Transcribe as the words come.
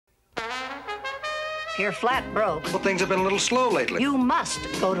You're flat broke. Well, things have been a little slow lately. You must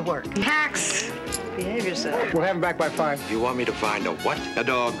go to work. Max, behave yourself. We'll have him back by 5. You want me to find a what? A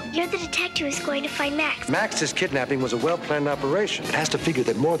dog? You're the detective who's going to find Max. Max's kidnapping was a well-planned operation. It has to figure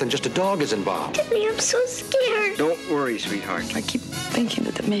that more than just a dog is involved. Tiffany, I'm so scared. Don't worry, sweetheart. I keep thinking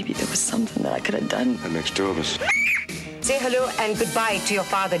that maybe there was something that I could have done. That makes 2 of us. Say hello and goodbye to your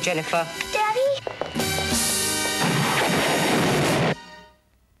father, Jennifer. Daddy?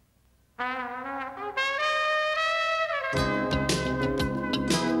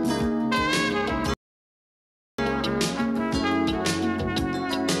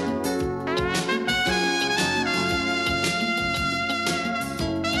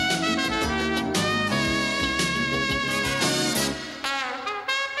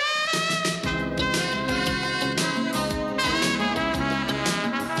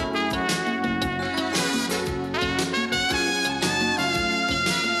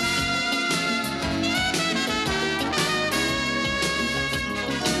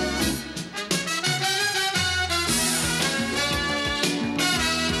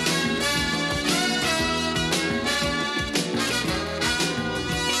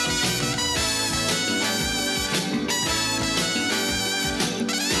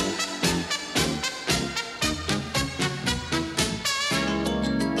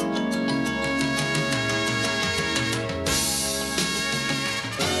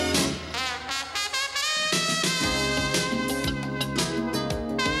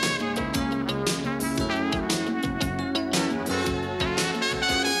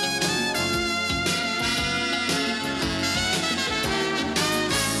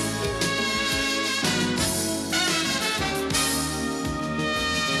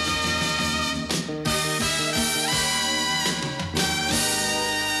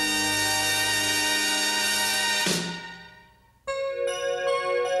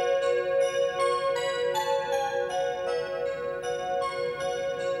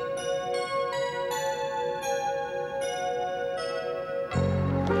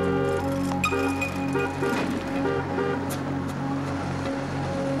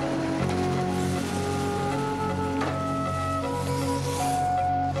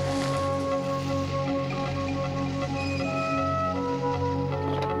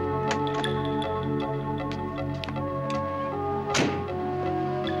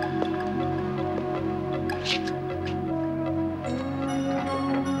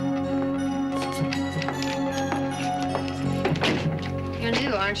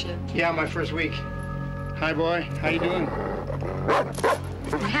 Aren't you? Yeah, my first week. Hi, boy. How you doing?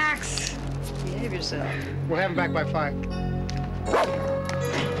 Max, behave yourself. We'll have him back by 5.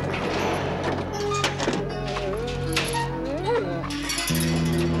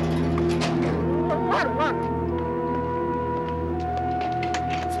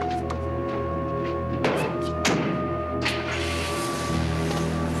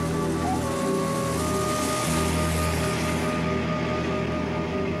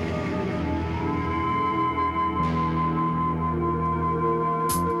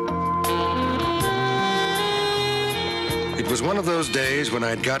 It was one of those days when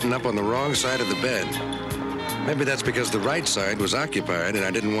I'd gotten up on the wrong side of the bed. Maybe that's because the right side was occupied and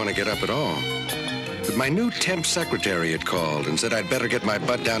I didn't want to get up at all. But my new temp secretary had called and said I'd better get my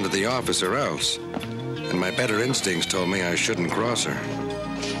butt down to the office or else. And my better instincts told me I shouldn't cross her.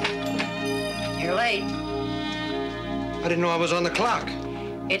 You're late. I didn't know I was on the clock.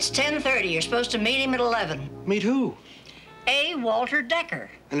 It's 10:30. You're supposed to meet him at 11. Meet who? A. Walter Decker.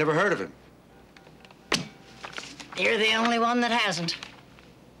 I never heard of him. You're the only one that hasn't.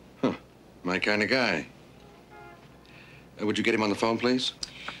 Huh. My kind of guy. Would you get him on the phone, please?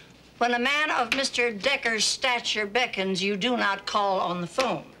 When a man of Mr. Decker's stature beckons, you do not call on the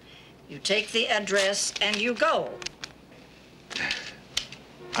phone. You take the address and you go.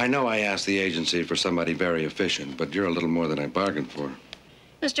 I know I asked the agency for somebody very efficient, but you're a little more than I bargained for.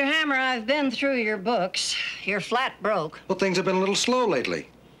 Mr. Hammer, I've been through your books. You're flat broke. Well, things have been a little slow lately.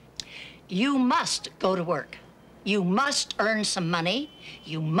 You must go to work. You must earn some money.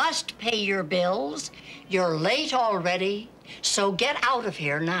 You must pay your bills. You're late already, so get out of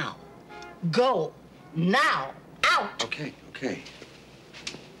here now. Go. Now. Out. Okay.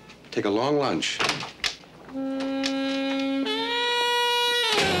 Take a long lunch.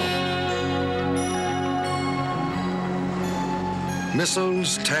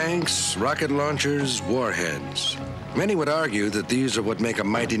 Missiles, tanks, rocket launchers, warheads. Many would argue that these are what make a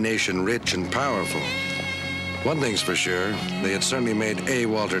mighty nation rich and powerful. One thing's for sure, they had certainly made A.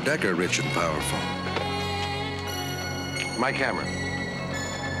 Walter Decker rich and powerful. My camera.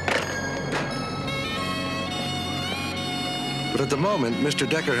 But But at the moment, Mr.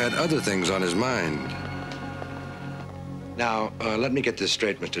 Decker had other things on his mind. Now, let me get this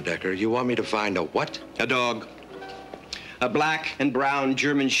straight, Mr. Decker. You want me to find a what? A dog. A black and brown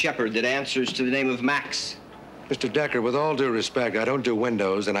German shepherd that answers to the name of Max. Mr. Decker, with all due respect, I don't do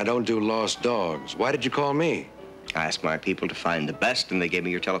windows and I don't do lost dogs. Why did you call me? I asked my people to find the best, and they gave me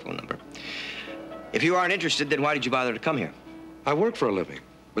your telephone number. If you aren't interested, then why did you bother to come here? I work for a living,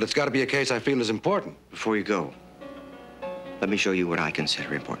 but it's got to be a case I feel is important. Before you go, let me show you what I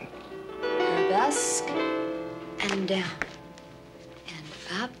consider important. Arabesque and down and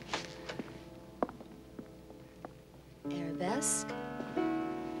up. Arabesque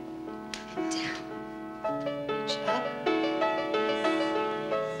and down. Reach up.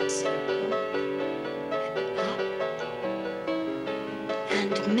 Circle and up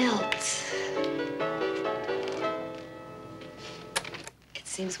and melt. It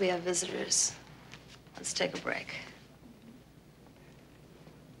seems we have visitors. Let's take a break.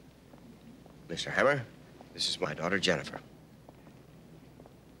 Mr. Hammer, this is my daughter, Jennifer.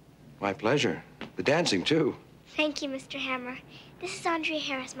 My pleasure. The dancing, too. Thank you, Mr. Hammer. This is Andrea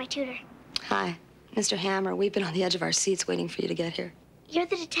Harris, my tutor. Hi, Mr. Hammer. We've been on the edge of our seats waiting for you to get here. You're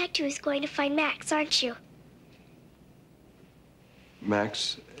the detective who's going to find Max, aren't you?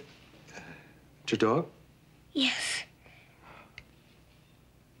 Max, it's your dog? Yes.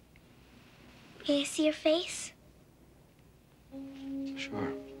 May I see your face?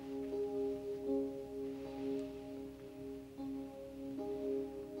 Sure.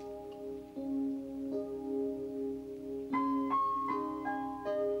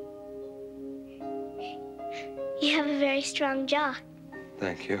 You have a very strong jaw.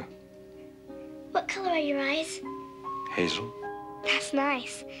 Thank you. What color are your eyes? Hazel? That's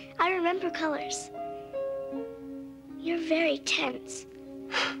nice. I remember colors. You're very tense.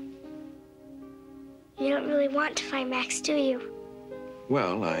 You don't really want to find Max, do you?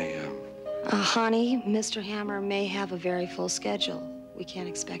 Well, Honey, Mr. Hammer may have a very full schedule. We can't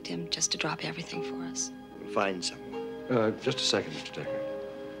expect him just to drop everything for us. We'll find someone. Just a second, Mr. Decker.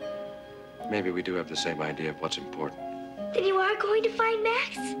 Maybe we do have the same idea of what's important. Then you are going to find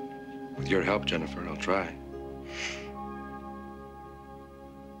Max? With your help, Jennifer, I'll try.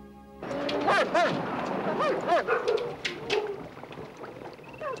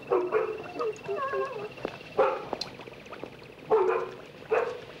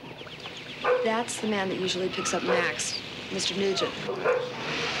 That's the man that usually picks up Max, Mr. Nugent.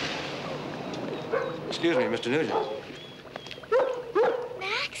 Excuse me, Mr. Nugent.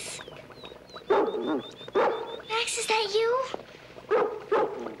 Max? Max, is that you?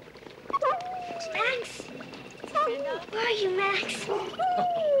 Max? Where are you, Max?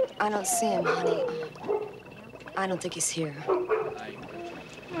 I don't see him, honey. I don't think he's here.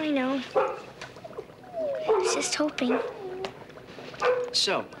 I know. I was just hoping.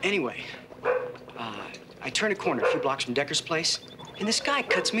 So, anyway, I turn a corner a few blocks from Decker's place, and this guy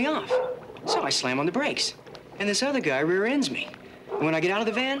cuts me off. So I slam on the brakes, and this other guy rear ends me. And when I get out of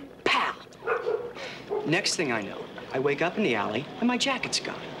the van, pow! Next thing I know, I wake up in the alley, and my jacket's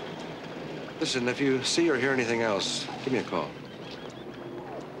gone. Listen, if you see or hear anything else, give me a call.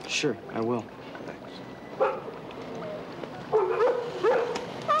 Sure, I will. Thanks.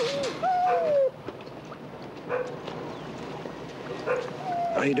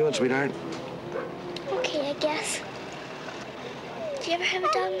 How you doing, sweetheart? Okay, I guess. Did you ever have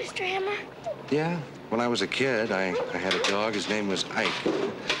a dog, Mr. Hammer? Yeah. When I was a kid, I had a dog. His name was Ike.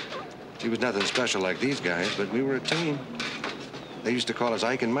 He was nothing special like these guys, but we were a team. They used to call us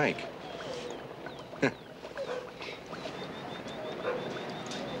Ike and Mike.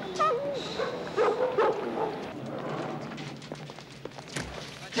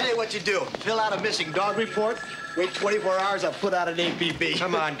 Tell you what you do. Fill out a missing dog report. Wait 24 hours, I'll put out an APB.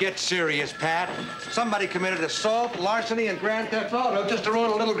 Come on, get serious, Pat. Somebody committed assault, larceny, and grand theft auto just to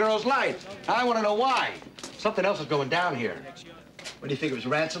ruin a little girl's life. I want to know why. Something else is going down here. What do you think, it was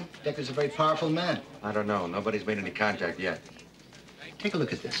ransom? Decker's a very powerful man. I don't know. Nobody's made any contact yet. Take a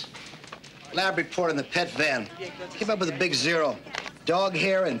look at this. Lab report in the pet van. Came up with a big 0. Dog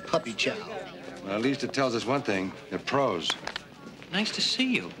hair and puppy chow. Well, at least it tells us one thing. They're pros. Nice to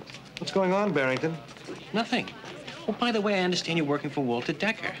see you. What's going on, Barrington? Nothing. Oh, by the way, I understand you're working for Walter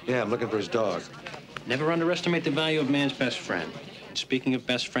Decker. Yeah, I'm looking for his dog. Never underestimate the value of man's best friend. And speaking of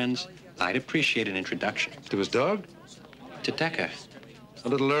best friends, I'd appreciate an introduction. To his dog? To Decker. A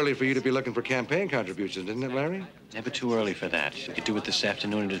little early for you to be looking for campaign contributions, isn't it, Larry? Never too early for that. We could do it this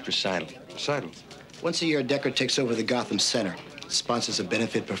afternoon at his recital. Recital? Once a year, Decker takes over the Gotham Center. Sponsors a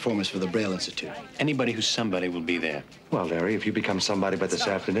benefit performance for the Braille Institute. Anybody who's somebody will be there. Well, Larry, if you become somebody by this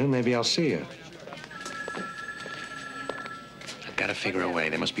afternoon, maybe I'll see you. gotta figure a way.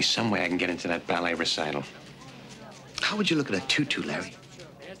 There must be some way I can get into that ballet recital. How would you look at a tutu, Larry?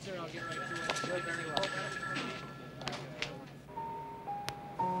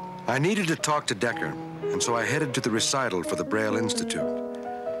 I needed to talk to Decker, and so I headed to the recital for the Braille Institute.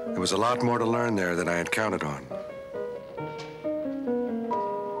 There was a lot more to learn there than I had counted on.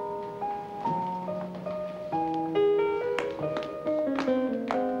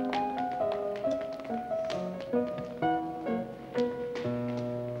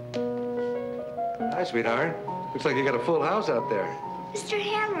 Hi, sweetheart. Looks like you got a full house out there. Mr.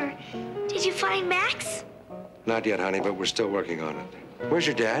 Hammer, did you find Max? Not yet, honey, but we're still working on it. Where's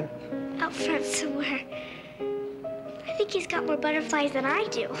your dad? Out front somewhere. I think he's got more butterflies than I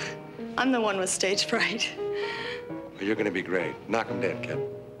do. I'm the one with stage fright. Well, you're gonna be great. Knock 'em dead, kid.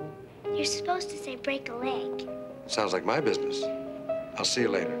 You're supposed to say break a leg. Sounds like my business. I'll see you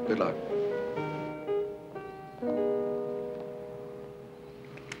later. Good luck.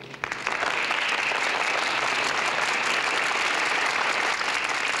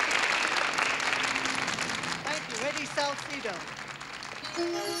 Thank you. Eddie Salcido.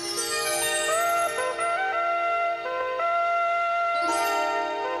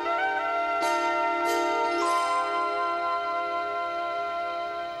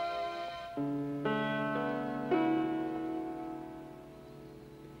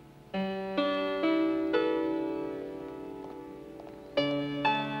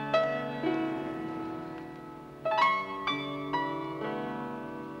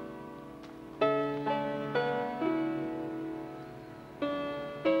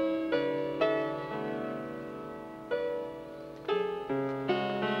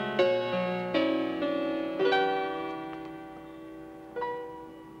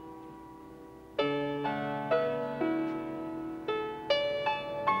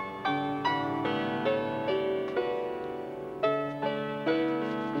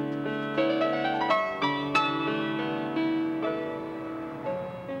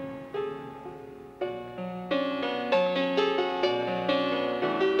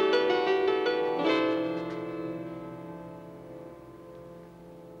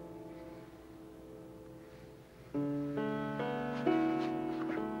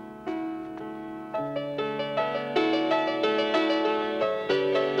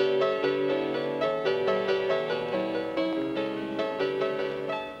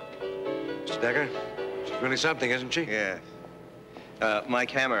 Decker, she's really something, isn't she? Yeah. Mike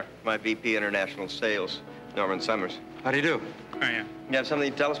Hammer, my VP International Sales. Norman Summers. How do you do? Oh, yeah. You have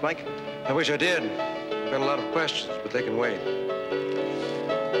something to tell us, Mike? I wish I did. I've got a lot of questions, but they can wait.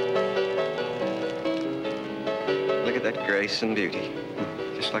 Look at that grace and beauty.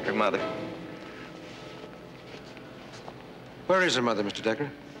 Just like her mother. Where is her mother, Mr. Decker?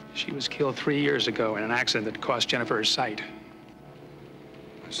 She was killed 3 years ago in an accident that cost Jennifer her sight.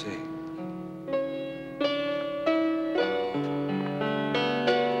 I see.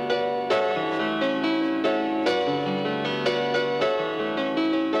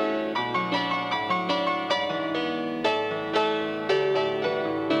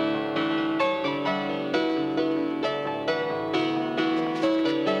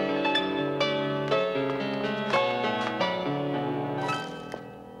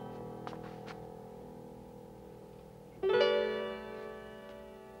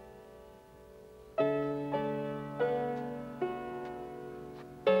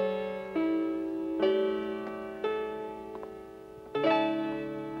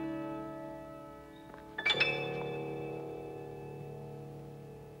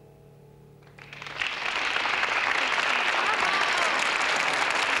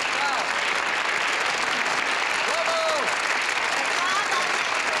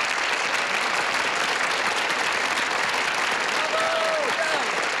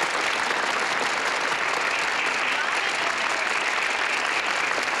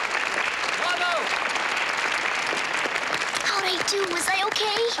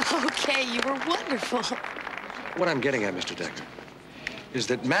 Okay, you were wonderful. What I'm getting at, Mr. Decker, is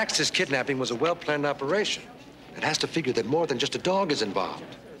that Max's kidnapping was a well-planned operation. It has to figure that more than just a dog is involved.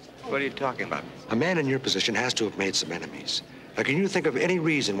 What are you talking about? A man in your position has to have made some enemies. Now, can you think of any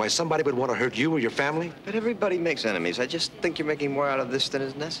reason why somebody would want to hurt you or your family? But everybody makes enemies. I just think you're making more out of this than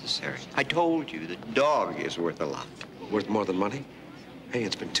is necessary. I told you the dog is worth a lot. Worth more than money? Hey,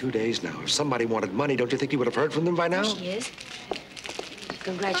 it's been 2 days now. If somebody wanted money, don't you think you would have heard from them by now? She is.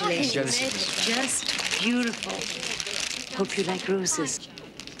 Congratulations. It's just beautiful. Hope you like roses.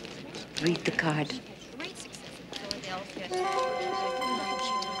 Read the card.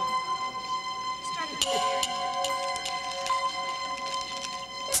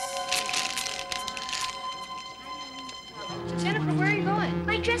 Jennifer,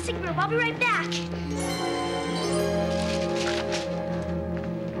 sick room. I'll be right back.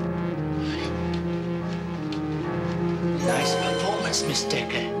 Nice performance, Miss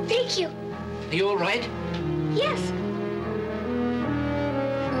Decker. Thank you. Are you all right? Yes.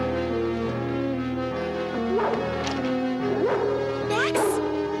 Max?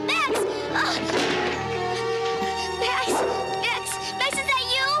 Max! Oh. Max! Max! Max, is that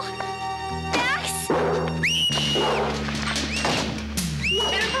you? Max?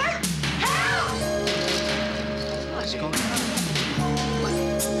 Jennifer? Help! What's going on?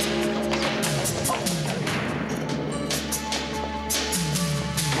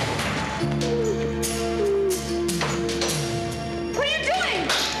 What are you doing?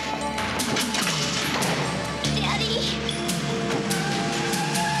 Daddy?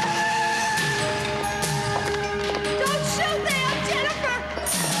 Don't shoot them, Jennifer!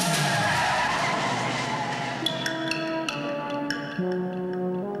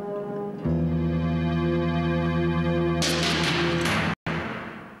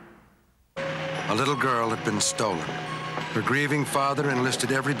 A little girl had been stolen. Her grieving father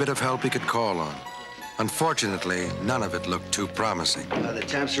enlisted every bit of help he could call on. Unfortunately, none of it looked too promising. The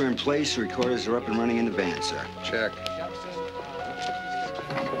taps are in place. The recorders are up and running in the van, sir. Check.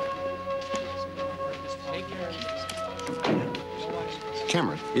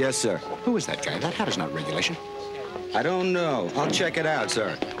 Cameron. Yes, sir. Who is that guy? That hat is not regulation. I don't know. I'll check it out,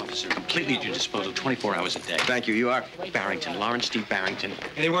 sir. Officer, completely at your disposal, 24 hours a day. Thank you. You are? Barrington, Lawrence D. Barrington.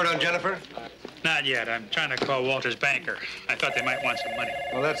 Any word on Jennifer? Not yet. I'm trying to call Walter's banker. I thought they might want some money.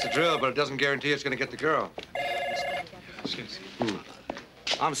 Well, that's the drill, but it doesn't guarantee it's going to get the girl. Excuse me.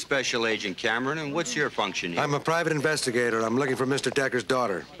 I'm Special Agent Cameron, and what's your function here? I'm a private investigator. I'm looking for Mr. Decker's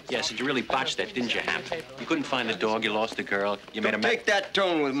daughter. Yes, and you really botched that, didn't you, Hap? You couldn't find the dog, you lost the girl, you made a Take that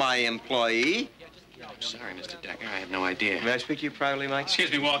tone with my employee. I'm sorry, Mr. Decker, I have no idea. May I speak to you privately, Mike?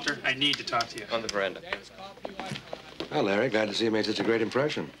 Excuse me, Walter. I need to talk to you. On the veranda. Well, Larry, glad to see you made such a great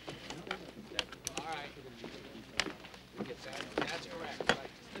impression.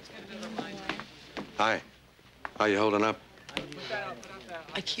 Hi. How you holding up?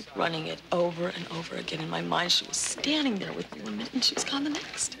 I keep running it over and over again in my mind. She was standing there with me one minute and she was gone the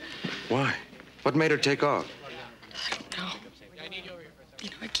next. Why? What made her take off? I don't know. You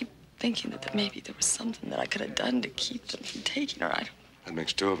know, I keep thinking that maybe there was something that I could have done to keep them from taking her. I don't. That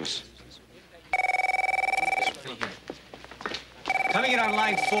makes two of us. Coming in on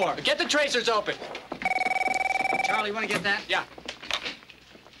line 4. Get the tracers open. Charlie, want to get that? Yeah.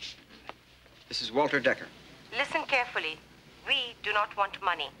 This is Walter Decker. Listen carefully. We do not want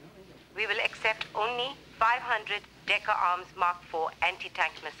money. We will accept only 500 Decker Arms Mark IV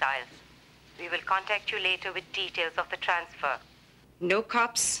anti-tank missiles. We will contact you later with details of the transfer. No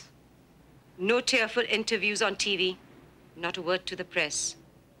cops, no tearful interviews on TV, not a word to the press.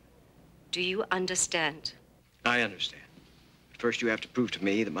 Do you understand? I understand. But first you have to prove to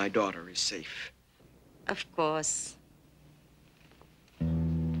me that my daughter is safe. Of course.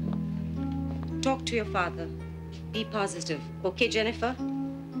 Talk to your father. Be positive. Okay, Jennifer?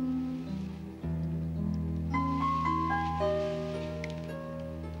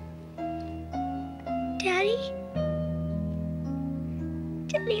 Daddy?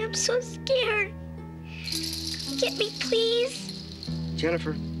 Daddy, I'm so scared. Get me, please.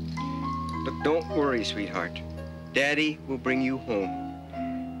 Jennifer, look, don't worry, sweetheart. Daddy will bring you home.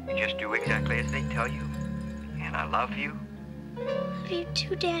 You just do exactly as they tell you. And I love you. Love you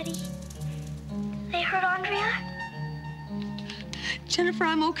too, Daddy. They hurt Andrea? Jennifer,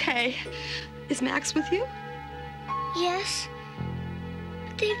 I'm okay. Is Max with you? Yes.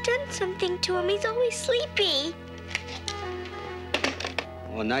 But they've done something to him. He's always sleepy.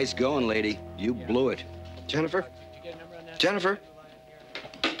 Well, nice going, lady. You blew it. Jennifer? Jennifer?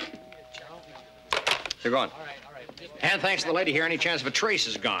 They're gone. And thanks to the lady here, any chance of a trace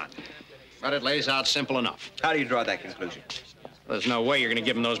is gone. But it lays out simple enough. How do you draw that conclusion? There's no way you're going to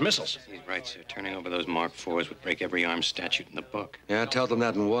give him those missiles. He's right, sir. Turning over those Mark IVs would break every arms statute in the book. Yeah, tell them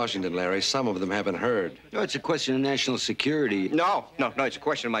that in Washington, Larry. Some of them haven't heard. No, it's a question of national security. No, it's a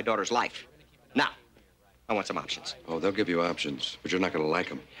question of my daughter's life. Now, I want some options. Oh, they'll give you options, but you're not going to like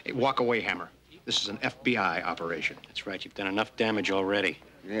them. Hey, walk away, Hammer. This is an FBI operation. That's right. You've done enough damage already.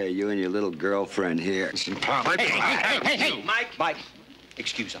 Yeah, you and your little girlfriend here. Listen, pal. Hey! Mike,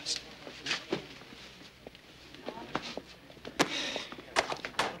 excuse us.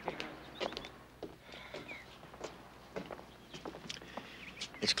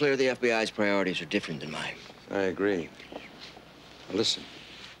 It's clear the FBI's priorities are different than mine. I agree. Now, listen,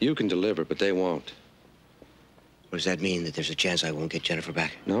 you can deliver, but they won't. Does that mean that there's a chance I won't get Jennifer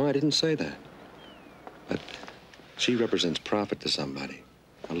back? No, I didn't say that. But she represents profit to somebody.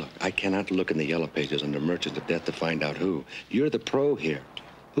 Now, look, I cannot look in the yellow pages under merchants of death to find out who. You're the pro here.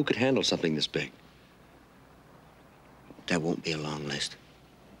 Who could handle something this big? That won't be a long list.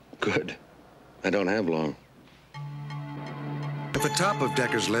 Good. I don't have long. At the top of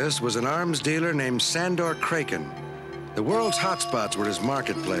Decker's list was an arms dealer named Sandor Kraken. The world's hotspots were his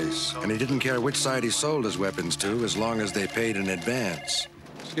marketplace, and he didn't care which side he sold his weapons to as long as they paid in advance.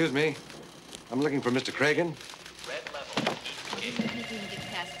 Excuse me. I'm looking for Mr. Kraken.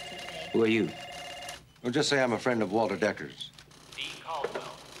 Who are you? Well, just say I'm a friend of Walter Decker's.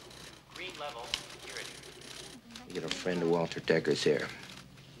 You got a friend of Walter Decker's here.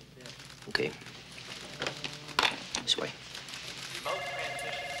 Okay. This way.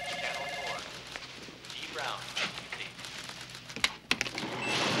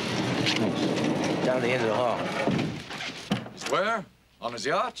 Down the end of the hall. Where? On his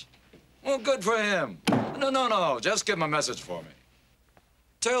yacht? Well, good for him. No. Just give him a message for me.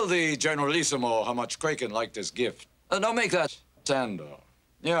 Tell the Generalissimo how much Kraken liked his gift. No, make that Sandor.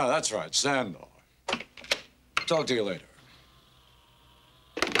 Yeah, that's right, Sandor. Talk to you later.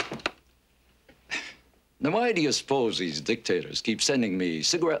 Now, why do you suppose these dictators keep sending me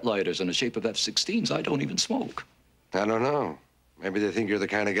cigarette lighters in the shape of F-16s? I don't even smoke. I don't know. Maybe they think you're the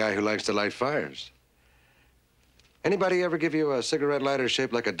kind of guy who likes to light fires. Anybody ever give you a cigarette lighter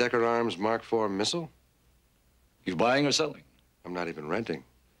shaped like a Decker Arms Mark IV missile? You buying or selling? I'm not even renting.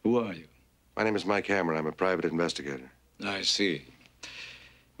 Who are you? My name is Mike Hammer. I'm a private investigator. I see.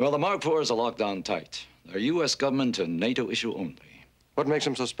 Well, the Mark IVs are locked down tight. They're U.S. government and NATO issue only. What makes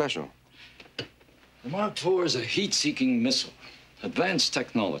them so special? The Mark IV is a heat-seeking missile. Advanced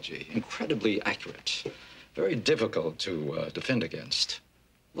technology, incredibly accurate. Very difficult to defend against.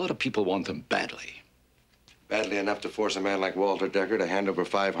 A lot of people want them badly. Badly enough to force a man like Walter Decker to hand over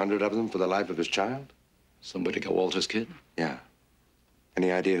 500 of them for the life of his child? Somebody got Walter's kid? Yeah. Any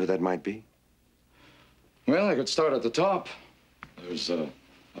idea who that might be? Well, I could start at the top. There's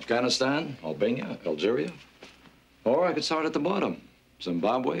Afghanistan, Albania, Algeria. Or I could start at the bottom.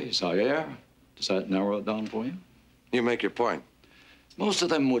 Zimbabwe, Zaire. Does that narrow it down for you? You make your point. Most of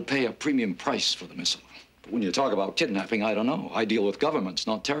them would pay a premium price for the missile. But when you talk about kidnapping, I don't know. I deal with governments,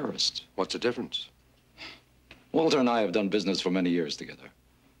 not terrorists. What's the difference? Walter and I have done business for many years together.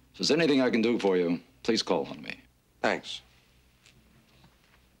 If there's anything I can do for you, please call on me. Thanks.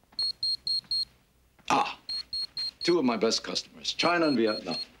 Two of my best customers, China and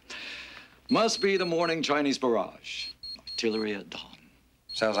Vietnam. Must be the morning Chinese barrage. Artillery at dawn.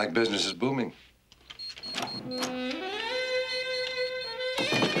 Sounds like business is booming.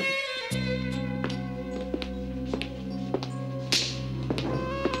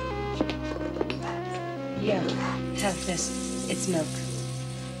 Here, have this. It's milk.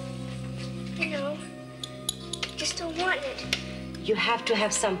 No, I just don't want it. You have to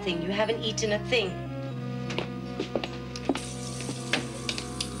have something. You haven't eaten a thing.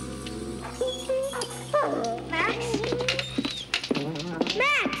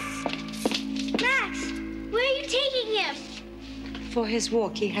 Max? Max, where are you taking him? For his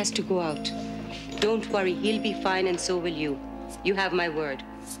walk, he has to go out. Don't worry, he'll be fine, and so will you. You have my word.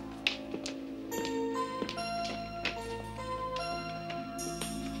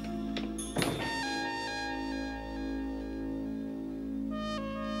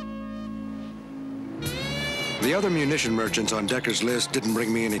 The other munition merchants on Decker's list didn't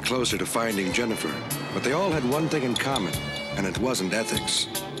bring me any closer to finding Jennifer, but they all had one thing in common, and it wasn't ethics.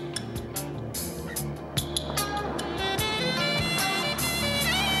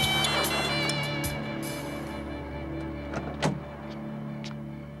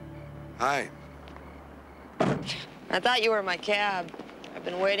 Hi. I thought you were in my cab. I've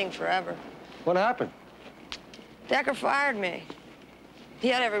been waiting forever. What happened? Decker fired me. He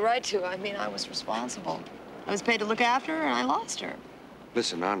had every right to. I mean, I was responsible. I was paid to look after her, and I lost her.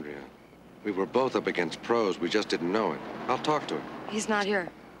 Listen, Andrea, we were both up against pros. We just didn't know it. I'll talk to him. He's not here.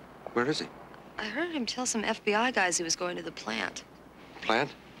 Where is he? I heard him tell some FBI guys he was going to the plant. Plant?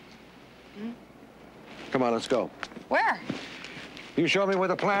 Come on, let's go. Where? You show me where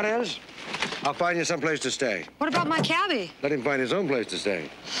the plant is, I'll find you someplace to stay. What about my cabbie? Let him find his own place to stay.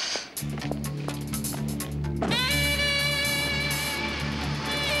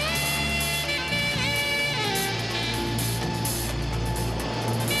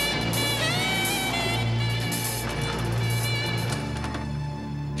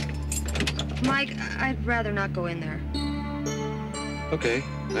 Mike, I'd rather not go in there. Okay,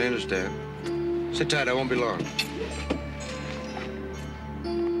 I understand. Sit tight, I won't be long.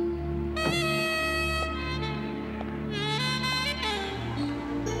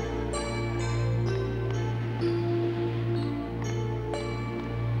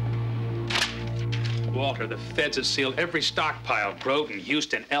 Walter, the feds have sealed every stockpile. Groton,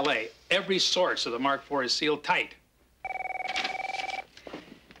 Houston, L.A. Every source of the Mark IV is sealed tight.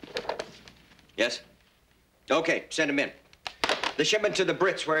 Yes? Okay, send him in. The shipment to the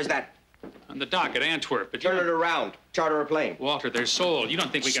Brits, where is that? On the dock at Antwerp, but Turn it around. Charter a plane. Walter, they're sold. You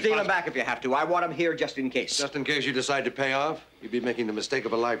don't think we can... Steal them back if you have to. I want them here just in case. Just in case you decide to pay off? You'd be making the mistake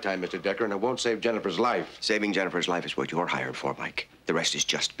of a lifetime, Mr. Decker, and it won't save Jennifer's life. Saving Jennifer's life is what you're hired for, Mike. The rest is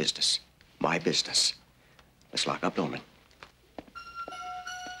just business. My business. Let's lock up, Norman.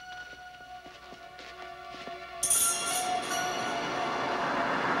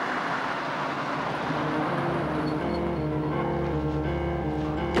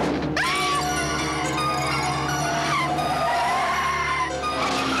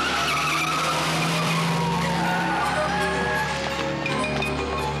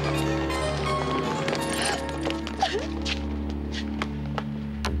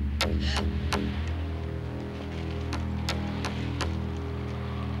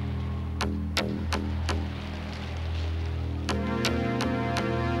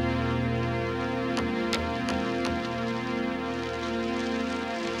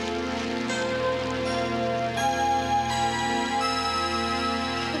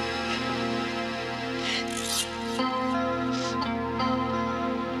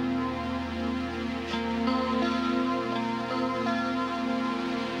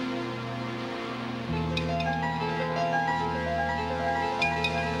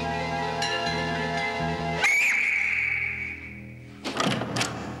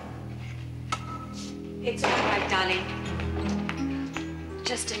 It's all right, darling.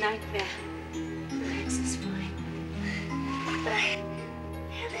 Just a nightmare. Max is fine. But I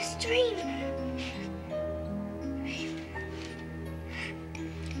have this dream.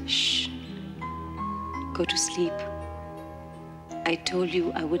 Shh. Go to sleep. I told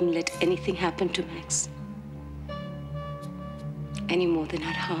you I wouldn't let anything happen to Max. Any more than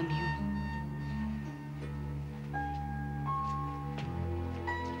I'd harm you.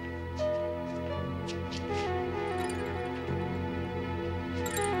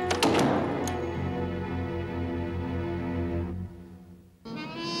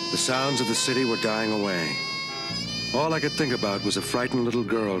 The sounds of the city were dying away. All I could think about was a frightened little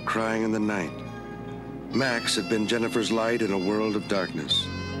girl crying in the night. Max had been Jennifer's light in a world of darkness.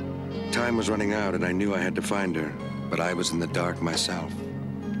 Time was running out, and I knew I had to find her, but I was in the dark myself.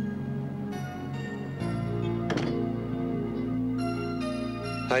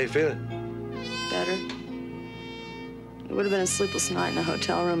 How you feeling? Better. It would have been a sleepless night in a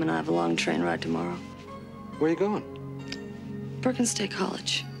hotel room, and I have a long train ride tomorrow. Where are you going? Perkins State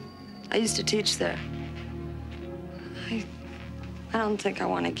College. I used to teach there. I don't think I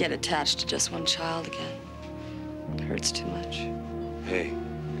want to get attached to just one child again. It hurts too much. Hey,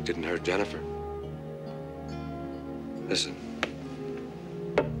 it didn't hurt Jennifer. Listen.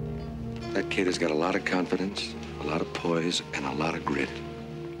 That kid has got a lot of confidence, a lot of poise, and a lot of grit.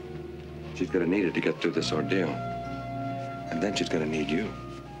 She's gonna need it to get through this ordeal. And then she's gonna need you.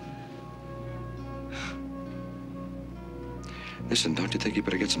 Listen, don't you think you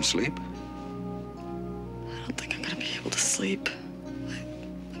better get some sleep? I don't think I'm gonna be able to sleep.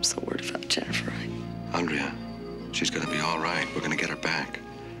 I'm so worried about Jennifer. Andrea, she's gonna be all right. We're gonna get her back.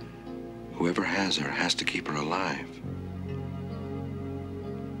 Whoever has her has to keep her alive.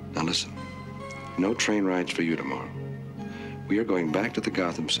 Now listen, no train rides for you tomorrow. We are going back to the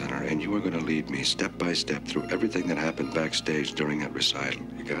Gotham Center, and you are going to lead me step by step through everything that happened backstage during that recital.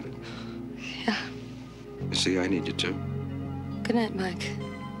 You got it? Yeah. You see, I need you too. Good night, Mike.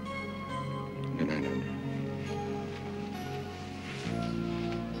 Good night, Andrea.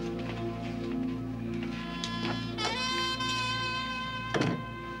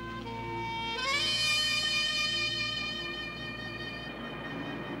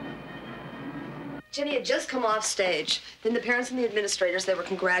 Jenny had just come off stage. Then the parents and the administrators, they were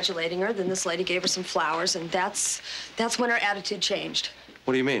congratulating her. Then this lady gave her some flowers, and that's when her attitude changed.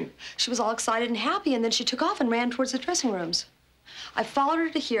 What do you mean? She was all excited and happy, and then she took off and ran towards the dressing rooms. I followed her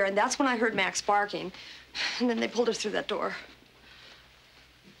to here, and that's when I heard Max barking. And then they pulled her through that door.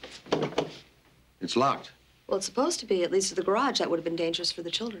 It's locked. Well, it's supposed to be. It leads to the garage. That would have been dangerous for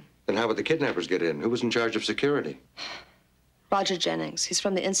the children. Then how would the kidnappers get in? Who was in charge of security? Roger Jennings. He's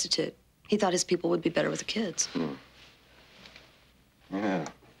from the Institute. He thought his people would be better with the kids. Yeah.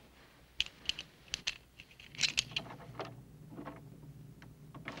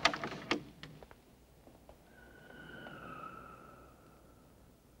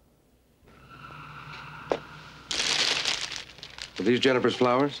 Are these Jennifer's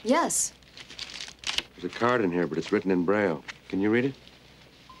flowers? Yes. There's a card in here, but it's written in Braille. Can you read it?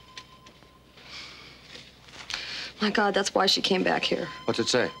 My God, that's why she came back here. What's it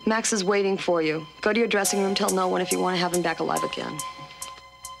say? Max is waiting for you. Go to your dressing room, tell no one if you want to have him back alive again.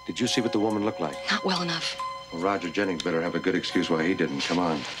 Did you see what the woman looked like? Not well enough. Well, Roger Jennings better have a good excuse why he didn't. Come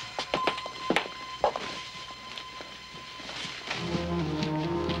on.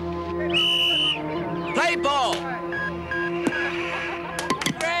 Play ball!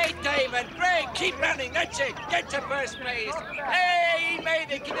 Great, David, great! Keep running, that's it! Get to first base! Hey, he made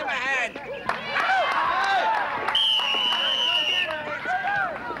it! Give him a hand!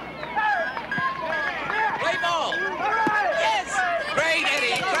 Play ball! Yes! Great,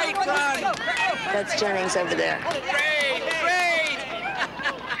 Eddie! Great run! That's Jennings over there. Great! Great!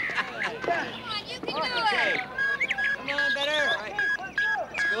 Come on, you can do it! Come on, better!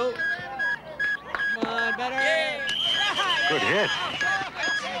 Let's go! Come on, better! Good hit.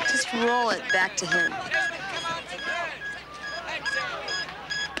 Just roll it back to him.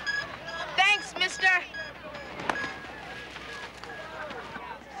 Thanks, mister.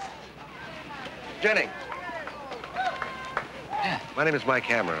 Jennings. My name is Mike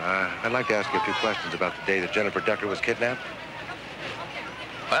Hammer. I'd like to ask you a few questions about the day that Jennifer Decker was kidnapped.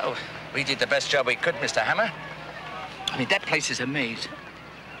 Well, we did the best job we could, Mr. Hammer. I mean, that place is a maze.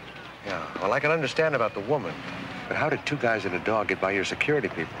 Yeah, well, I can understand about the woman, but how did two guys and a dog get by your security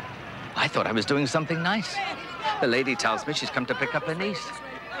people? I thought I was doing something nice. The lady tells me she's come to pick up her niece.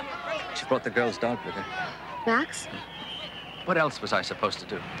 She brought the girl's dog with her. Max? What else was I supposed to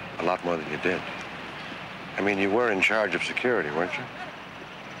do? A lot more than you did. I mean, you were in charge of security, weren't you?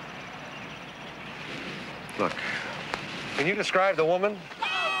 Look, can you describe the woman?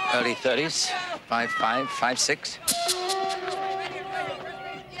 Early 30s, 5'5", 5'6".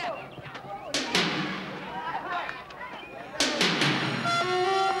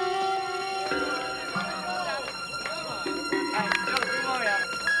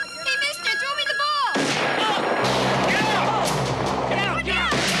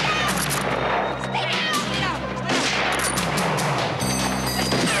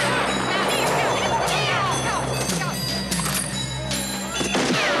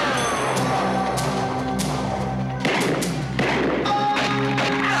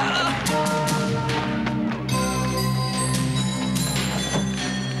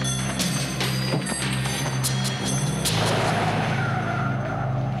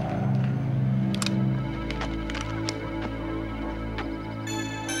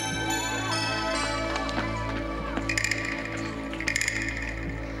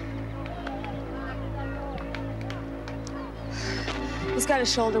 He's got a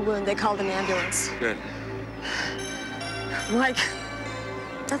shoulder wound. They called an ambulance. Good. Mike,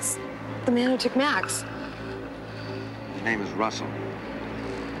 that's the man who took Max. His name is Russell,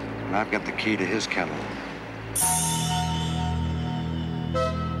 and I've got the key to his kennel.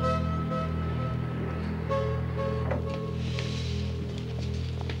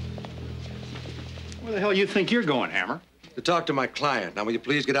 Where the hell you think you're going, Hammer? To talk to my client. Now, will you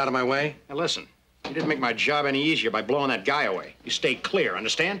please get out of my way? Now, listen. You didn't make my job any easier by blowing that guy away. You stay clear,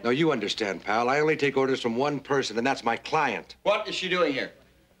 understand? No, you understand, pal. I only take orders from one person, and that's my client. What is she doing here?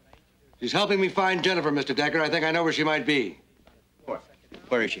 She's helping me find Jennifer, Mr. Decker. I think I know where she might be.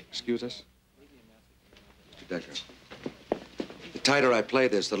 Where is she? Excuse us? Mr. Decker. The tighter I play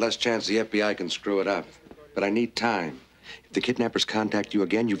this, the less chance the FBI can screw it up. But I need time. If the kidnappers contact you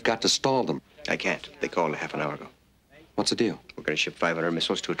again, you've got to stall them. I can't. They called a half an hour ago. What's the deal? We're going to ship 500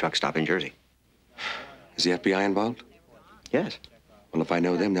 missiles to a truck stop in Jersey. Is the FBI involved? Yes. Well, if I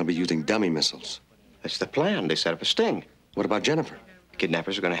know them, they'll be using dummy missiles. That's the plan. They set up a sting. What about Jennifer? The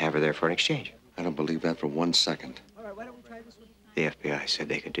kidnappers are going to have her there for an exchange. I don't believe that for 1 second. The FBI said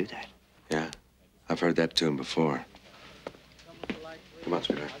they could do that. Yeah, I've heard that tune before. Come on,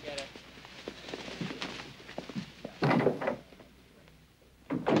 sweetheart.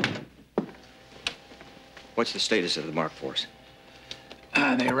 What's the status of the Mark Force?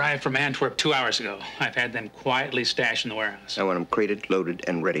 They arrived from Antwerp 2 hours ago. I've had them quietly stashed in the warehouse. I want them crated, loaded,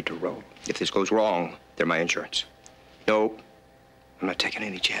 and ready to roll. If this goes wrong, they're my insurance. No, I'm not taking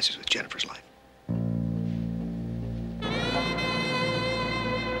any chances with Jennifer's life.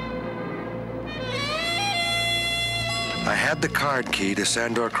 I had the card key to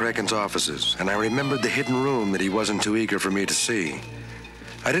Sandor Kraken's offices, and I remembered the hidden room that he wasn't too eager for me to see.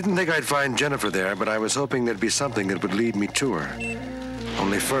 I didn't think I'd find Jennifer there, but I was hoping there'd be something that would lead me to her.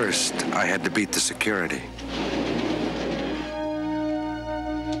 Only first, I had to beat the security.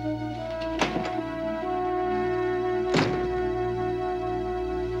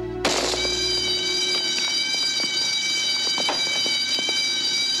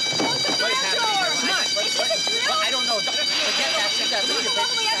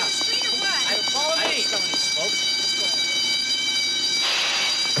 Follow me. I don't smell any smoke.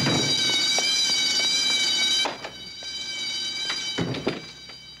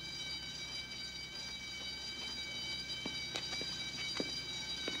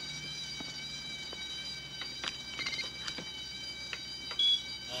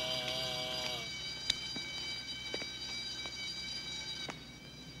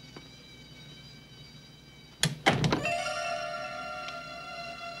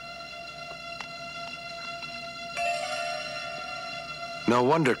 No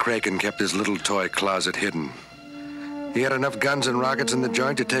wonder Kraken kept his little toy closet hidden. He had enough guns and rockets in the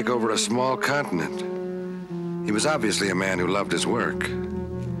joint to take over a small continent. He was obviously a man who loved his work.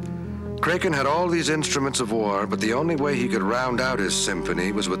 Kraken had all these instruments of war, but the only way he could round out his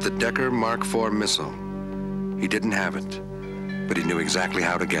symphony was with the Decker Mark IV missile. He didn't have it, but he knew exactly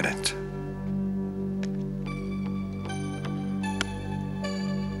how to get it.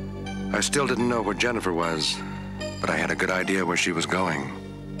 I still didn't know where Jennifer was, but I had a good idea where she was going.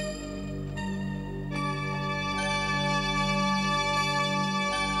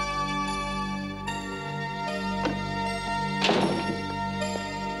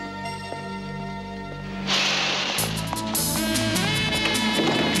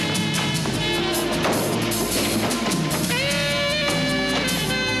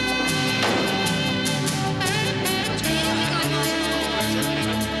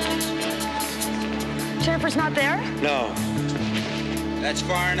 Jennifer's not there? No. That's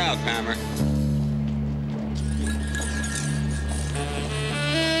far enough, Hammer.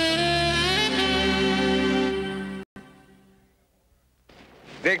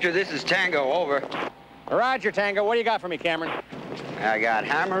 Victor, this is Tango, over. Roger, Tango. What do you got for me, Cameron? I got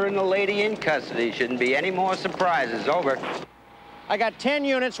Hammer and the lady in custody. Shouldn't be any more surprises, over. I got 10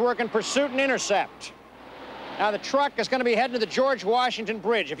 units working pursuit and intercept. Now, the truck is going to be heading to the George Washington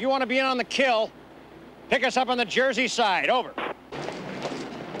Bridge. If you want to be in on the kill, pick us up on the Jersey side. Over.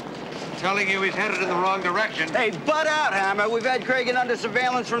 Telling you he's headed in the wrong direction. Hey, butt out, Hammer. We've had Kraken under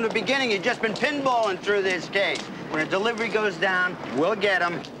surveillance from the beginning. He's just been pinballing through this case. When a delivery goes down, we'll get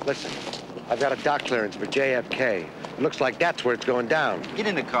him. Listen, I've got a dock clearance for JFK. It looks like that's where it's going down. Get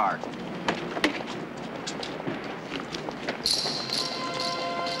in the car.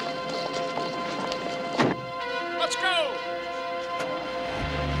 Let's go!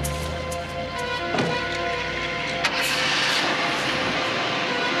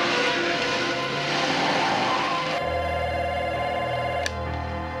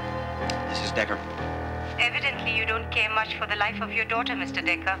 This is Decker. Evidently, you don't care much for the life of your daughter, Mr.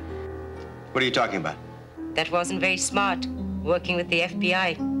 Decker. What are you talking about? That wasn't very smart, working with the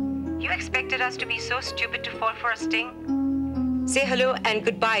FBI. You expected us to be so stupid to fall for a sting? Say hello and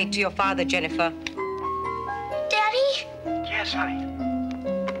goodbye to your father, Jennifer. Daddy? Yes, honey.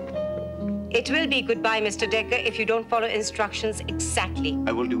 It will be goodbye, Mr. Decker, if you don't follow instructions exactly.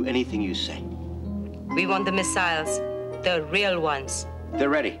 I will do anything you say. We want the missiles, the real ones. They're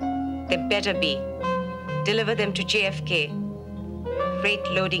ready. They better be. Deliver them to JFK. Freight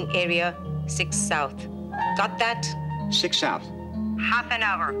loading area 6 South. Got that? 6 South. Half an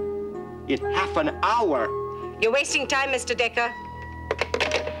hour. In half an hour? You're wasting time, Mr. Decker.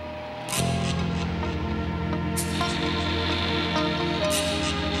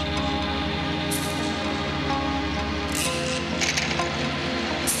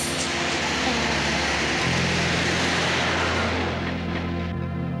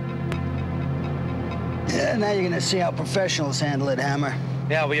 Yeah, now you're gonna see how professionals handle it, Hammer.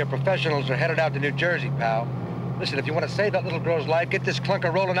 Yeah, well, your professionals are headed out to New Jersey, pal. Listen, if you want to save that little girl's life, get this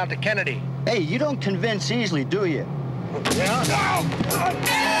clunker rolling out to Kennedy. Hey, you don't convince easily, do you?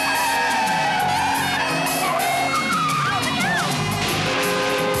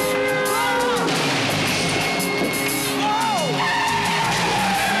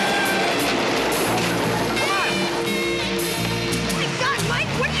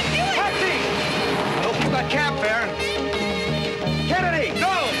 Camp there. Kennedy,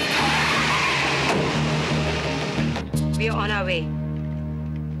 go! We're on our way.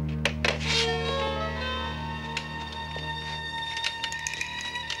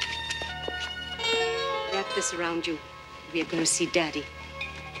 Wrap this around you. We are going to see Daddy.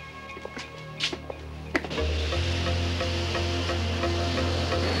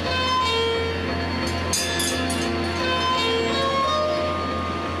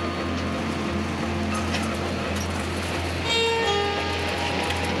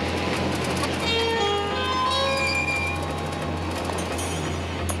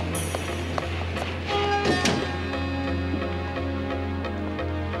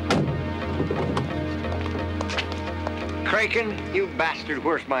 Kraken, you bastard,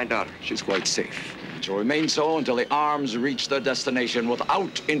 where's my daughter? She's quite safe. She'll remain so until the arms reach their destination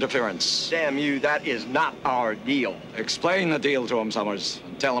without interference. Damn you, that is not our deal. Explain the deal to him, Summers,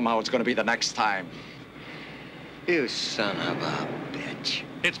 and tell him how it's going to be the next time. You son of a bitch.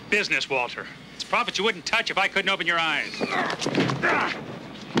 It's business, Walter. It's profits you wouldn't touch if I couldn't open your eyes.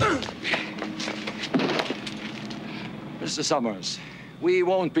 Mr. Summers, we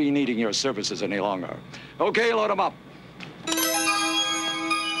won't be needing your services any longer. Okay, load him up.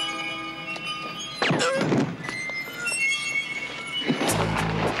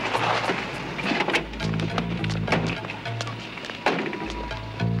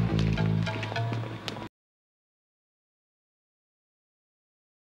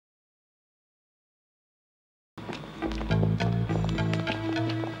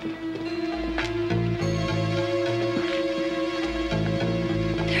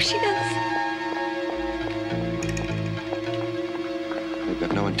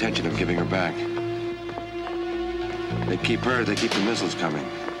 intention of giving her back. They keep her, they keep the missiles coming.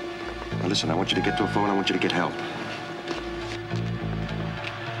 Now listen, I want you to get to a phone, I want you to get help.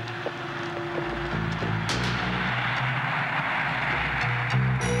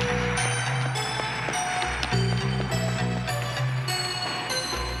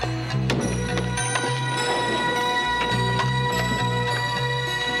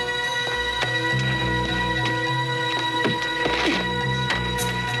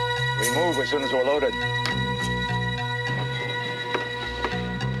 As soon as we're loaded.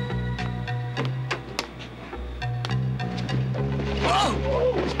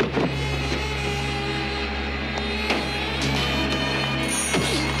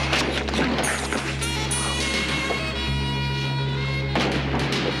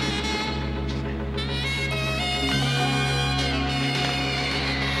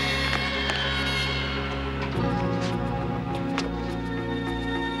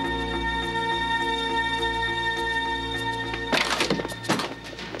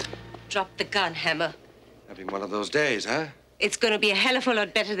 Drop the gun, Hammer. Having one of those days, huh? It's gonna be a hell of a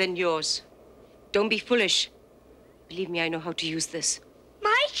lot better than yours. Don't be foolish. Believe me, I know how to use this.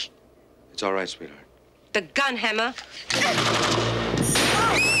 Mike? It's all right, sweetheart. The gun, Hammer.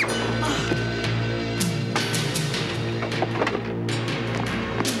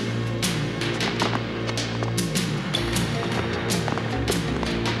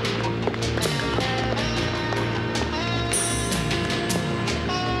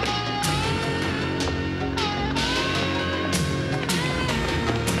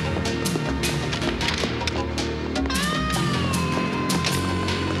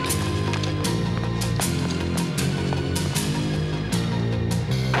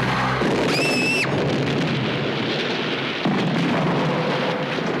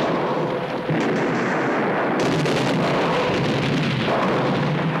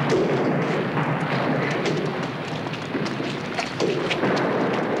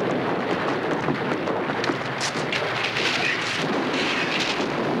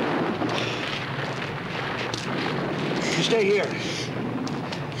 Stay here.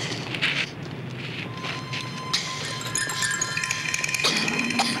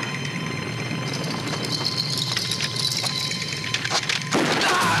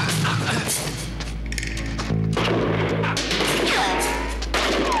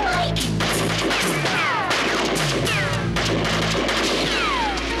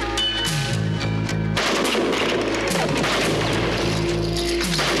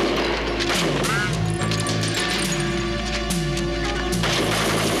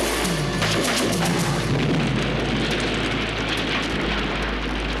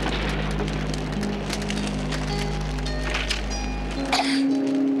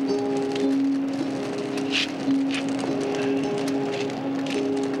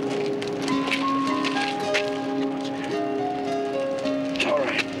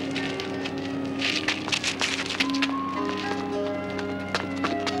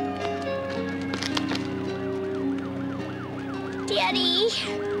 Daddy.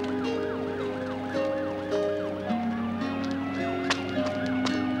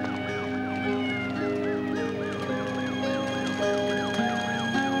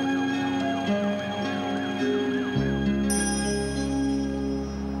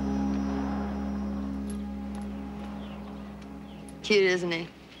 Cute, isn't he?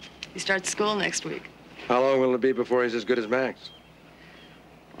 He starts school next week. How long will it be before he's as good as Max?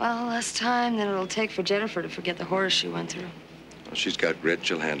 Well, less time than it'll take for Jennifer to forget the horror she went through. Well, she's got grit.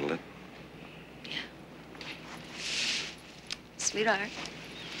 She'll handle it. Sweetheart,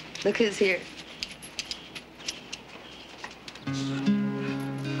 look who's here.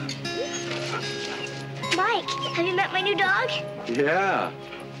 Mike, have you met my new dog? Yeah.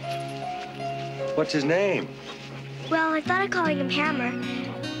 What's his name? Well, I thought of calling him Hammer,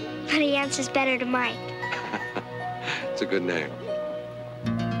 but he answers better to Mike. It's a good name.